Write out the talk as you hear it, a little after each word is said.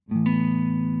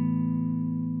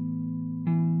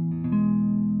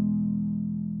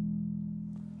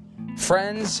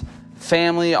Friends,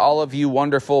 family, all of you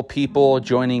wonderful people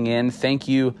joining in, thank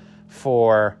you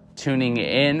for tuning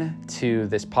in to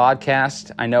this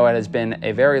podcast. I know it has been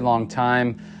a very long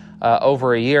time,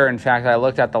 over a year. In fact, I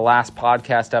looked at the last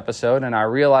podcast episode and I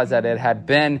realized that it had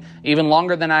been even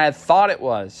longer than I had thought it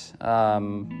was.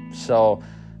 So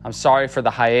I'm sorry for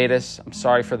the hiatus. I'm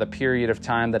sorry for the period of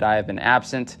time that I have been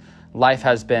absent. Life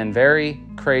has been very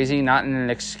crazy, not in an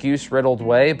excuse-riddled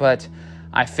way, but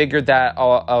I figured that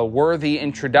a worthy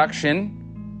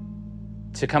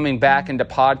introduction to coming back into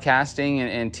podcasting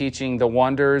and teaching the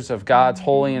wonders of God's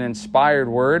holy and inspired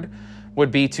word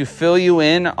would be to fill you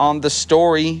in on the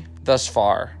story thus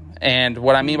far. And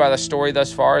what I mean by the story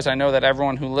thus far is I know that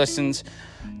everyone who listens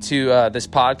to this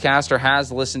podcast or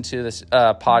has listened to this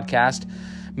podcast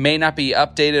may not be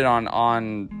updated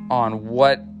on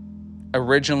what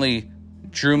originally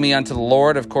drew me unto the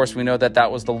Lord. Of course, we know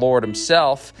that was the Lord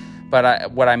himself.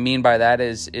 But what I mean by that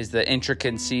is the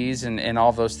intricacies and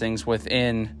all those things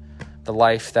within the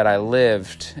life that I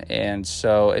lived. And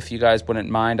so if you guys wouldn't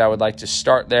mind, I would like to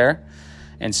start there.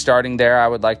 And starting there, I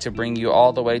would like to bring you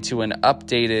all the way to an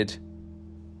updated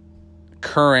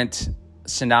current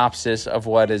synopsis of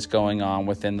what is going on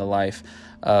within the life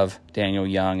of Daniel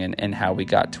Young and how we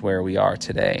got to where we are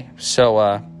today. So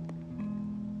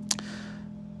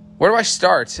where do I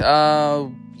start?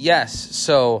 So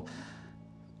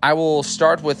I will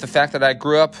start with the fact that I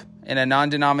grew up in a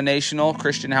non-denominational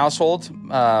Christian household.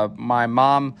 My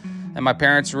mom and my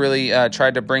parents really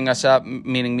tried to bring us up,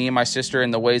 meaning me and my sister, in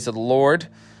the ways of the Lord.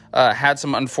 Had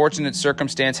some unfortunate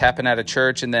circumstance happen at a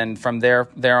church, and then from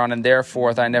there on and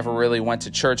thereforth, I never really went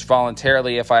to church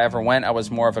voluntarily. If I ever went, I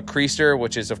was more of a creaster,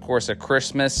 which is, of course, a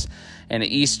Christmas and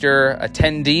Easter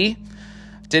attendee.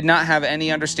 Did not have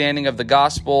any understanding of the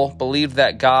gospel, believed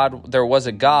that there was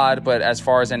a God, but as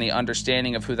far as any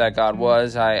understanding of who that God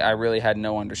was, I really had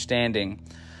no understanding.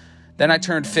 Then I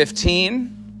turned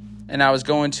 15, and I was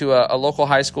going to a local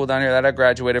high school down here that I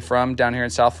graduated from, down here in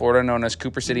South Florida, known as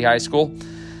Cooper City High School.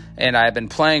 And I had been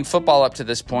playing football up to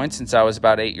this point since I was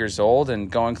about 8 years old,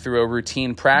 and going through a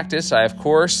routine practice, I, of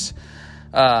course,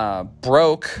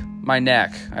 broke my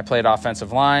neck. I played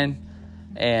offensive line,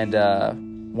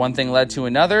 and one thing led to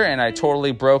another, and I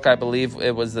totally broke, I believe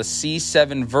it was the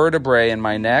C7 vertebrae in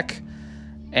my neck,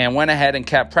 and went ahead and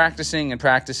kept practicing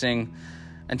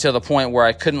until the point where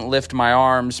I couldn't lift my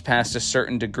arms past a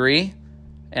certain degree.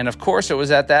 And of course, it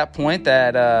was at that point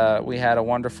that we had a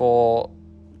wonderful,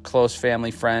 close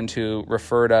family friend who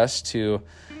referred us to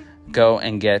go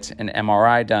and get an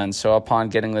MRI done. So upon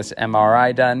getting this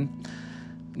MRI done,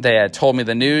 they had told me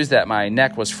the news that my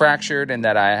neck was fractured and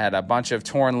that I had a bunch of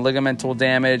torn ligamental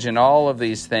damage and all of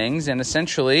these things. And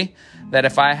essentially, that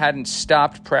if I hadn't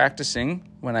stopped practicing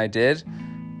when I did,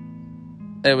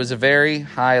 it was a very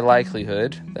high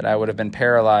likelihood that I would have been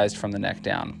paralyzed from the neck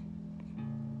down.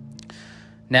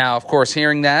 Now, of course,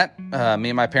 hearing that, me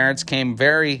and my parents came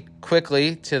very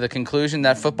quickly to the conclusion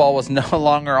that football was no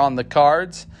longer on the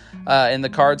cards, in the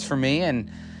cards for me.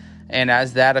 And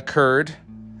as that occurred,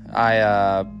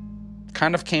 I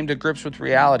kind of came to grips with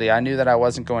reality. I knew that I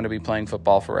wasn't going to be playing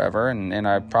football forever, and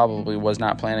I probably was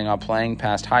not planning on playing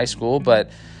past high school.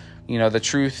 But, the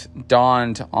truth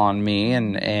dawned on me,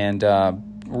 and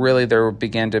really there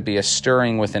began to be a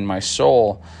stirring within my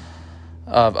soul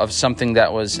of something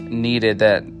that was needed,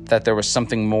 that there was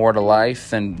something more to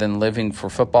life than living for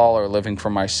football or living for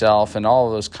myself, and all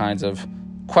of those kinds of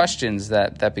questions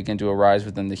that begin to arise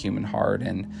within the human heart.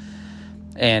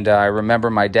 And I remember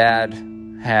my dad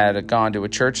had gone to a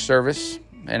church service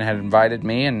and had invited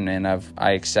me, and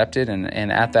I accepted.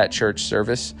 And at that church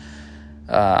service,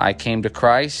 I came to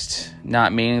Christ,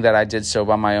 not meaning that I did so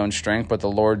by my own strength, but the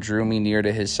Lord drew me near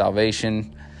to his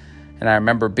salvation. And I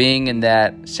remember being in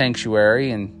that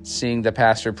sanctuary and seeing the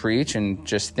pastor preach and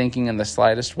just thinking in the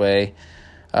slightest way,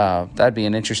 that'd be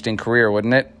an interesting career,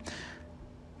 wouldn't it?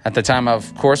 At the time,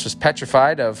 of course, was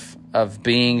petrified of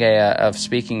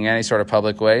speaking in any sort of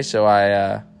public way. So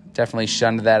I definitely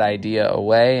shunned that idea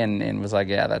away and was like,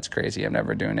 yeah, that's crazy. I'm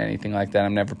never doing anything like that.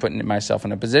 I'm never putting myself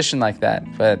in a position like that.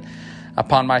 But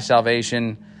upon my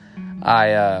salvation,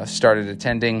 I started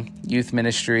attending youth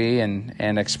ministry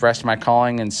and expressed my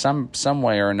calling in some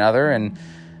way or another.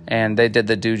 And they did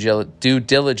the due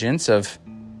diligence of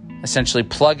essentially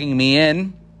plugging me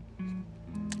in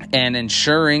and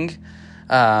ensuring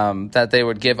that they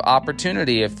would give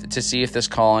opportunity to see if this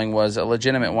calling was a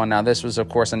legitimate one. Now, this was, of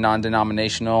course, a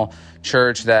non-denominational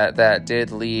church that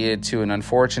did lead to an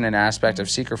unfortunate aspect of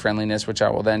seeker-friendliness, which I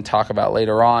will then talk about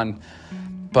later on.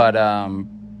 But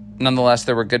nonetheless,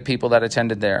 there were good people that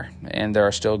attended there, and there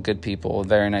are still good people,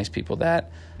 very nice people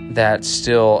that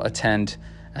still attend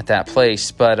at that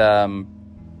place. But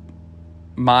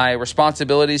my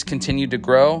responsibilities continued to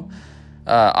grow.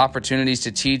 Opportunities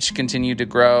to teach continued to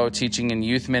grow, teaching in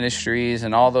youth ministries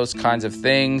and all those kinds of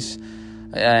things.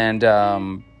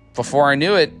 And before I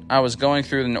knew it, I was going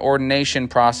through an ordination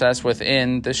process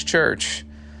within this church.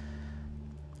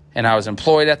 And I was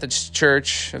employed at the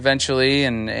church eventually,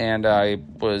 and I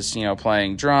was,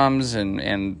 playing drums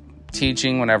and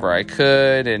teaching whenever I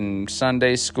could, in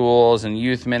Sunday schools and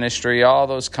youth ministry, all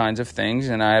those kinds of things.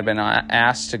 And I had been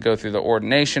asked to go through the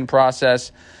ordination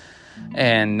process,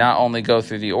 and not only go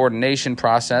through the ordination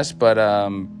process, but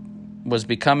was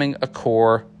becoming a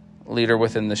core leader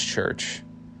within this church.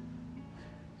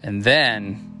 And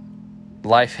then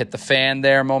life hit the fan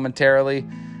there momentarily.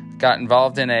 Got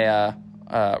involved in a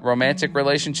romantic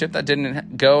relationship that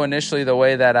didn't go initially the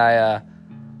way that I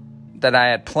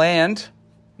had planned.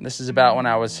 This is about when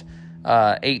I was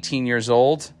 18 years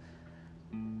old.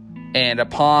 And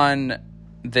upon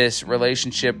this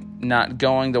relationship not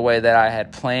going the way that I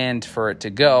had planned for it to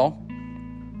go,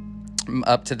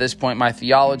 up to this point, my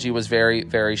theology was very,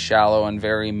 very shallow and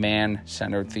very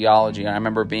man-centered theology. I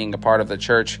remember being a part of the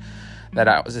church that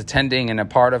I was attending and a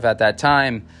part of at that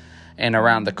time. And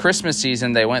around the Christmas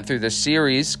season, they went through this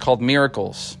series called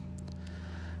Miracles.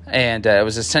 And it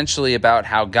was essentially about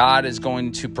how God is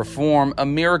going to perform a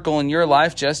miracle in your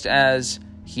life, just as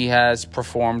he has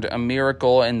performed a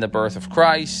miracle in the birth of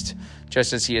Christ,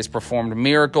 just as he has performed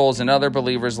miracles in other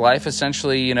believers' life.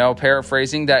 Essentially,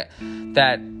 paraphrasing that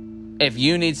if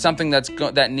you need something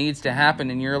that needs to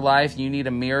happen in your life, you need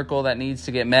a miracle that needs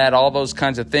to get met, all those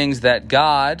kinds of things, that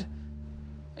God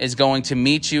is going to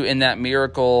meet you in that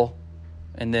miracle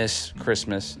in this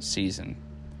Christmas season.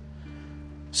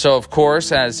 So, of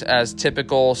course, as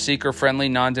typical seeker-friendly,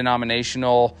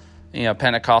 non-denominational,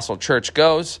 Pentecostal church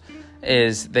goes,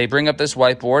 is they bring up this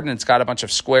whiteboard, and it's got a bunch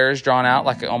of squares drawn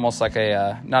out, almost like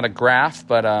a not a graph,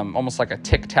 but almost like a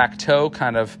tic-tac-toe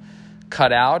kind of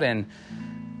cut out, and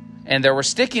there were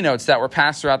sticky notes that were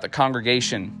passed throughout the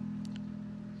congregation.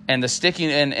 And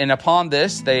and upon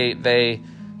this, they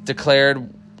declared,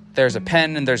 there's a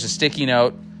pen and there's a sticky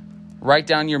note. Write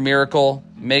down your miracle,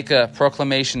 make a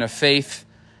proclamation of faith,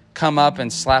 come up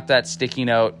and slap that sticky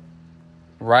note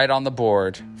right on the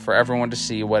board for everyone to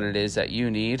see what it is that you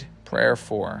need prayer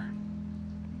for.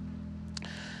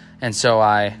 And so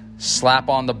I slap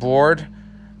on the board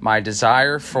my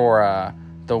desire for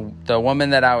the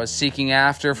woman that I was seeking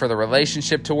after, for the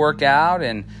relationship to work out,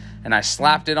 and I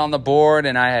slapped it on the board,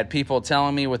 and I had people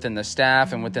telling me within the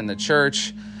staff and within the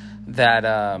church that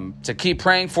to keep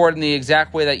praying for it in the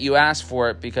exact way that you asked for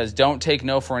it, because don't take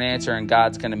no for an answer, and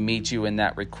God's going to meet you in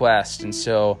that request. And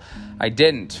so I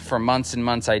didn't. For months and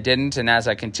months I didn't, and as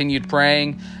I continued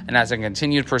praying and as I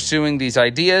continued pursuing these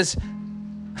ideas,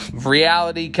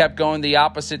 reality kept going the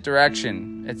opposite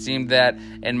direction. It seemed that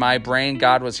in my brain,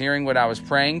 God was hearing what I was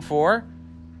praying for,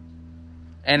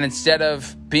 and instead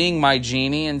of being my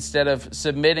genie, instead of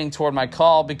submitting toward my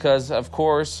call, because of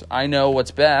course I know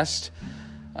what's best,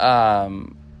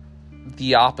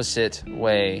 the opposite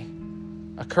way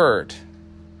occurred.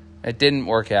 It didn't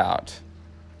work out.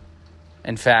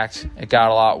 In fact, it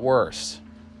got a lot worse.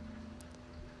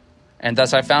 And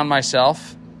thus I found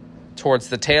myself towards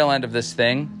the tail end of this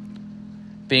thing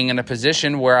being in a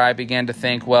position where I began to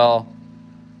think, well,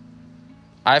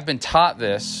 I've been taught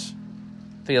this,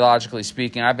 theologically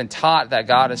speaking. I've been taught that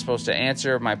God is supposed to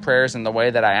answer my prayers in the way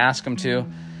that I ask him to,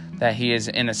 that he is,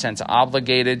 in a sense,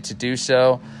 obligated to do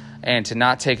so and to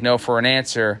not take no for an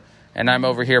answer. And I'm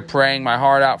over here praying my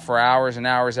heart out for hours and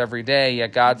hours every day,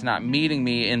 yet God's not meeting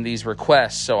me in these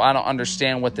requests. So I don't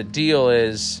understand what the deal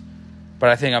is, but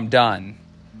I think I'm done.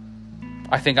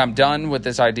 I think I'm done with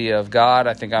this idea of God.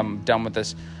 I think I'm done with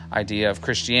this idea of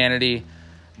Christianity.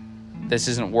 This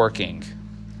isn't working.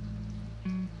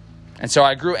 And so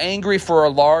I grew angry for a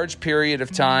large period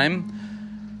of time.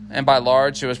 And by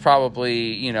large, it was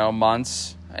probably,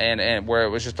 months, and where it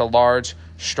was just a large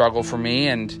struggle for me.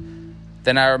 And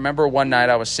then I remember one night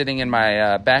I was sitting in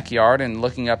my backyard and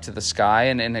looking up to the sky,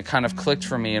 and it kind of clicked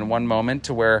for me in one moment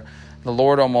to where the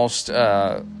Lord almost,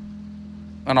 I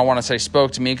don't want to say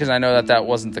spoke to me, because I know that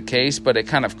wasn't the case, but it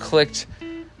kind of clicked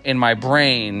in my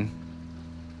brain.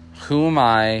 Who am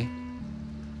I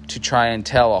to try and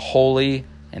tell a holy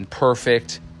and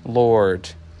perfect Lord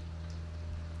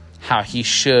how he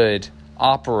should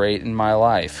operate in my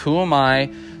life? Who am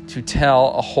I to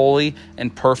tell a holy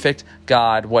and perfect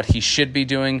God what he should be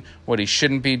doing, what he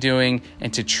shouldn't be doing,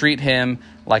 and to treat him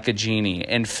like a genie?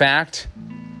 In fact,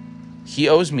 he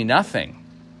owes me nothing.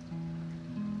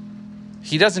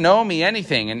 He doesn't owe me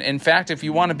anything. And in fact, if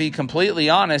you want to be completely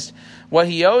honest, what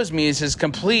he owes me is his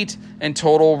complete and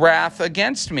total wrath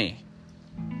against me.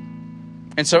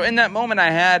 And so in that moment, I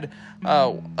had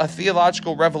a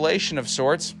theological revelation of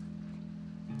sorts,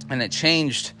 and it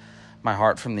changed my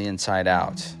heart from the inside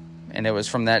out. And it was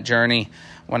from that journey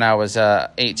when I was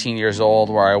 18 years old,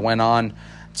 where I went on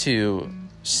to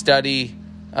study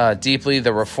deeply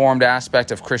the Reformed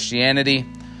aspect of Christianity,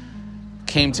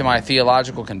 came to my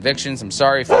theological convictions. I'm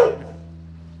sorry.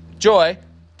 Joy,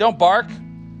 don't bark.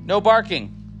 No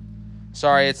barking.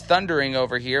 Sorry, it's thundering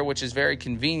over here, which is very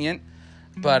convenient.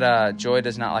 But Joy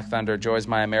does not like thunder. Joy's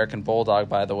my American bulldog,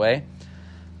 by the way.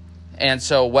 And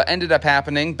so what ended up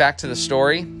happening, back to the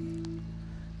story,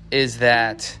 is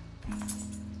that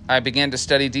I began to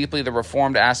study deeply the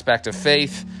Reformed aspect of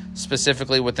faith,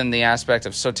 specifically within the aspect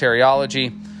of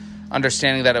soteriology,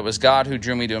 understanding that it was God who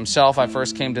drew me to himself. I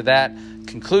first came to that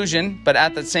conclusion, but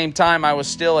at the same time, I was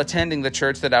still attending the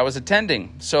church that I was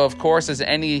attending. So, of course, as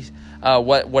any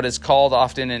what is called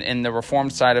often in the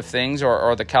Reformed side of things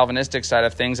or the Calvinistic side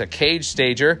of things, a cage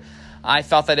stager, I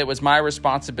felt that it was my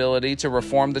responsibility to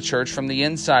reform the church from the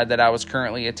inside that I was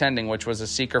currently attending, which was a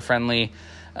seeker-friendly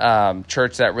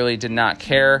church that really did not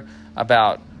care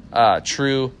about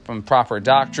true and proper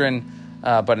doctrine,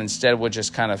 but instead would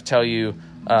just kind of tell you,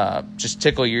 just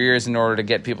tickle your ears in order to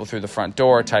get people through the front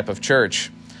door type of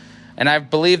church. And I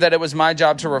believe that it was my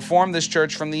job to reform this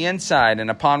church from the inside. And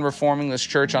upon reforming this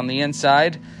church on the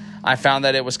inside, I found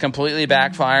that it was completely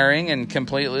backfiring and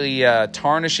completely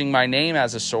tarnishing my name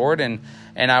as a sword. And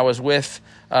I was with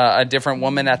a different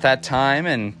woman at that time,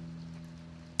 and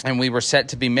we were set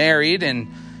to be married. And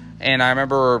I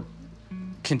remember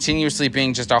continuously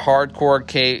being just a hardcore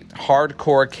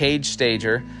cage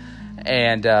stager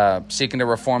and seeking to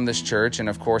reform this church. And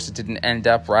of course, it didn't end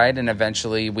up right. And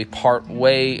eventually, we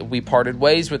parted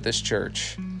ways with this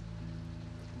church.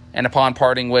 And upon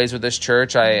parting ways with this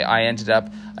church, I ended up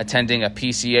attending a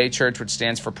PCA church, which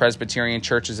stands for Presbyterian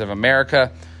Churches of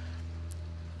America.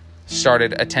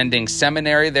 Started attending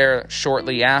seminary there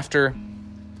shortly after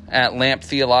at Lamp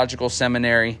Theological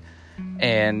Seminary.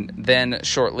 And then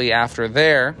shortly after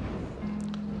there,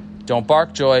 don't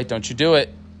bark, Joy, don't you do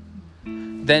it.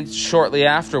 Then shortly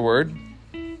afterward,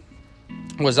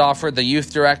 was offered the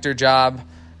youth director job,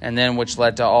 and then which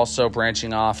led to also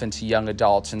branching off into young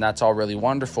adults, and that's all really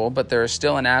wonderful, but there is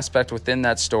still an aspect within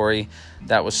that story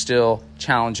that was still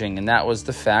challenging, and that was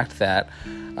the fact that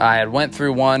I had went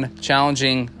through one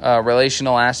challenging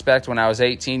relational aspect when I was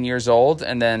 18 years old,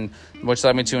 and then which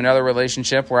led me to another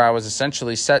relationship where I was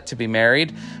essentially set to be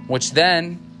married, which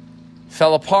then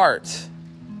fell apart.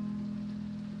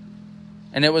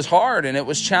 And it was hard and it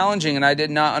was challenging, and I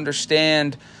did not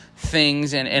understand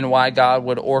things and why God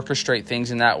would orchestrate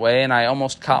things in that way. And I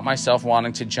almost caught myself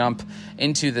wanting to jump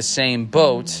into the same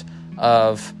boat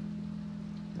of,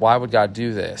 why would God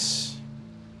do this?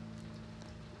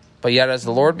 But yet as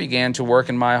the Lord began to work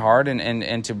in my heart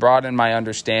and to broaden my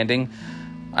understanding,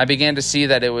 I began to see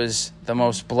that it was the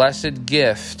most blessed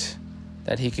gift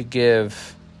that he could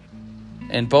give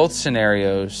in both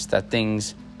scenarios that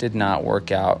things did not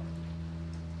work out.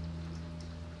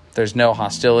 There's no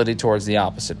hostility towards the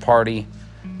opposite party,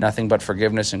 nothing but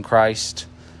forgiveness in Christ.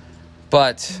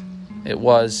 But it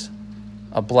was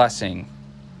a blessing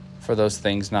for those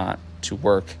things not to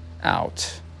work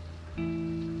out.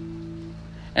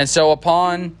 And so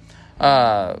upon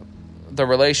the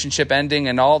relationship ending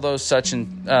and all those such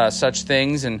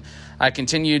things, and I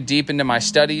continued deep into my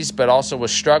studies, but also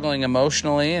was struggling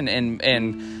emotionally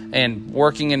and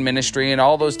working in ministry and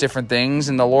all those different things.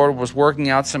 And the Lord was working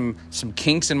out some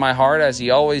kinks in my heart, as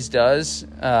he always does.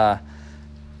 And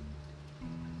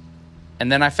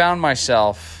then I found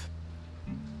myself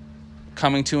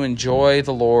coming to enjoy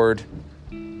the Lord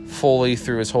fully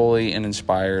through his holy and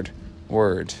inspired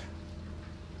word.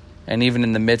 And even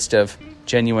in the midst of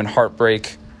genuine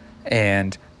heartbreak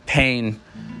and pain,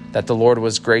 that the Lord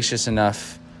was gracious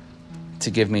enough to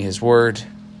give me his word,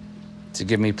 to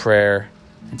give me prayer,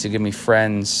 and to give me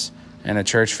friends and a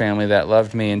church family that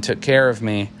loved me and took care of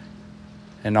me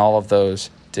in all of those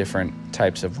different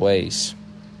types of ways.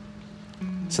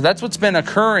 So that's what's been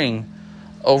occurring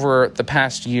over the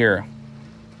past year.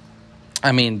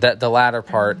 The latter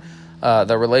part,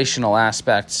 the relational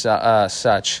aspects,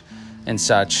 such.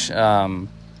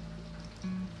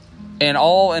 In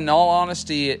all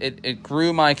honesty, it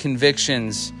grew my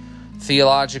convictions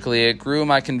theologically. It grew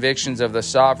my convictions of the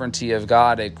sovereignty of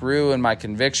God. It grew in my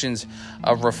convictions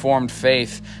of Reformed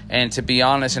faith. And to be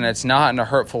honest, and it's not in a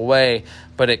hurtful way,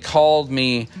 but it called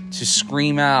me to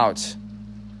scream out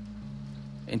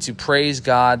and to praise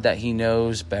God that he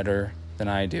knows better than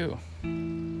I do.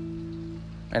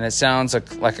 And it sounds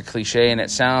like a cliche, and it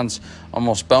sounds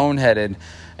almost boneheaded.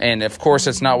 And of course,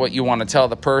 it's not what you want to tell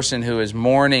the person who is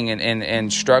mourning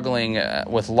and struggling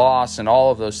with loss and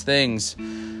all of those things.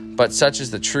 But such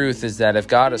is the truth, is that if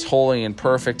God is holy and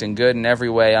perfect and good in every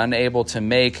way, unable to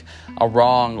make a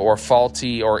wrong or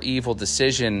faulty or evil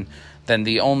decision, then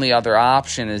the only other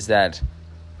option is that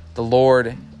the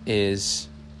Lord is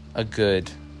a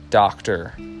good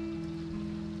doctor.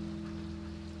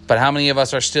 But how many of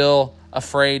us are still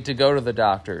afraid to go to the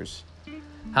doctors?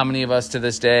 How many of us to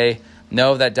this day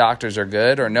know that doctors are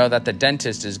good or know that the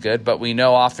dentist is good, but we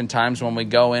know oftentimes when we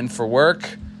go in for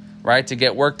work, right, to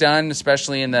get work done,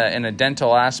 especially in a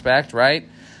dental aspect, right,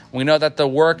 we know that the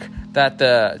work that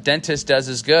the dentist does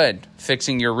is good,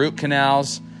 fixing your root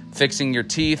canals, fixing your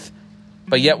teeth,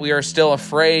 but yet we are still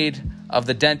afraid of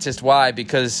the dentist. Why?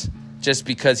 Because just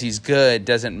because he's good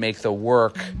doesn't make the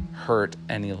work hurt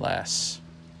any less.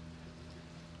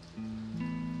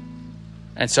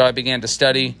 And so I began to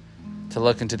study, to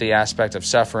look into the aspect of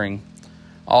suffering,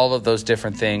 all of those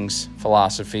different things,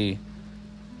 philosophy,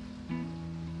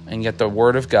 and yet the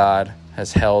Word of God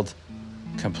has held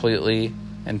completely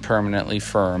and permanently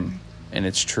firm in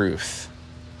its truth.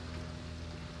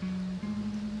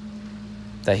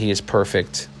 That He is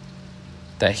perfect,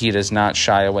 that He does not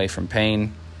shy away from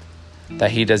pain,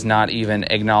 that He does not even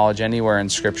acknowledge anywhere in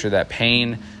Scripture that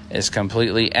pain is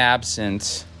completely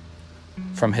absent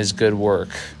from His good work.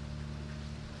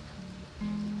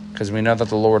 Because we know that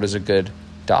the Lord is a good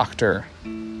doctor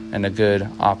and a good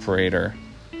operator.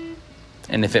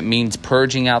 And if it means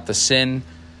purging out the sin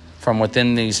from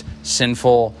within these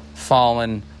sinful,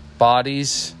 fallen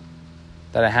bodies,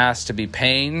 that it has to be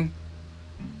pain,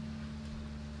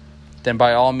 then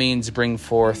by all means bring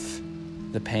forth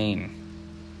the pain.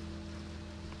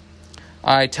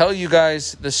 I tell you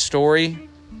guys this story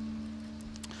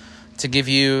to give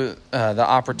you the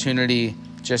opportunity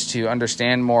just to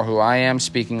understand more who I am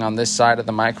speaking on this side of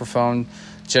the microphone,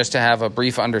 just to have a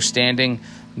brief understanding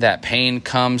that pain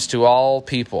comes to all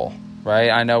people, right?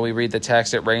 I know we read the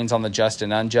text, it rains on the just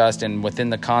and unjust, and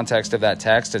within the context of that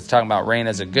text, it's talking about rain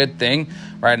as a good thing,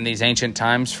 right? In these ancient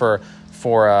times for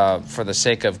the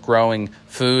sake of growing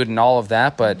food and all of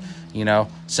that. But, you know,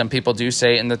 some people do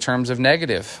say it in the terms of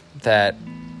negative, that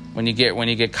when you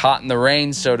get caught in the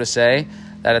rain, so to say,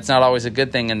 that it's not always a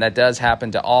good thing, and that does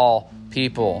happen to all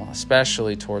people,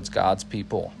 especially towards God's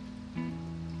people.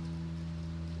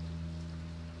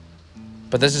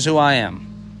 But this is who I am.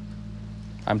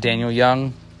 I'm Daniel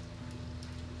Young.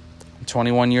 I'm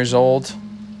 21 years old.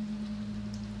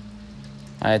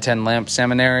 I attend Lamp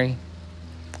Seminary.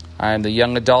 I am the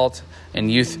young adult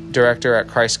and youth director at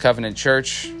Christ Covenant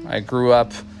Church. I grew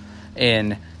up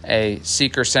in a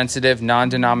seeker-sensitive,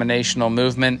 non-denominational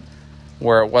movement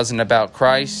where it wasn't about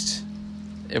Christ.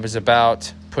 It was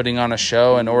about putting on a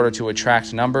show in order to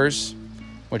attract numbers,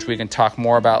 which we can talk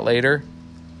more about later.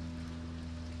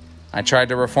 I tried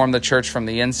to reform the church from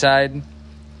the inside.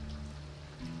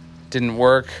 Didn't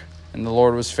work, and the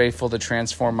Lord was faithful to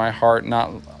transform my heart,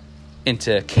 not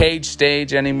into cage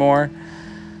stage anymore,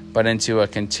 but into a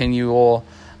continual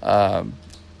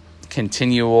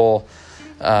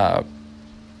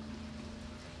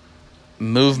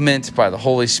movement by the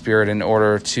Holy Spirit in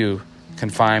order to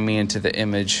confine me into the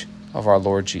image of our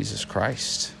Lord Jesus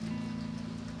Christ.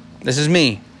 This is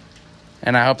me,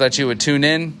 and I hope that you would tune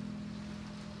in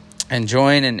and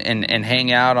join and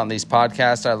hang out on these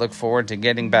podcasts. I look forward to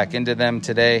getting back into them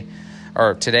today.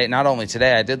 Not only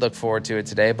today, I did look forward to it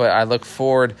today, but I look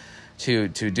forward to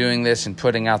doing this and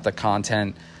putting out the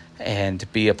content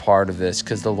and be a part of this,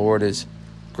 because the Lord is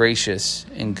gracious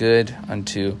and good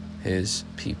unto His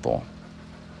people.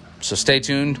 So stay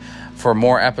tuned for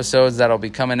more episodes that'll be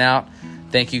coming out.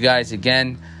 Thank you guys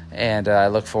again, and I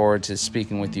look forward to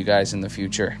speaking with you guys in the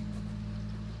future.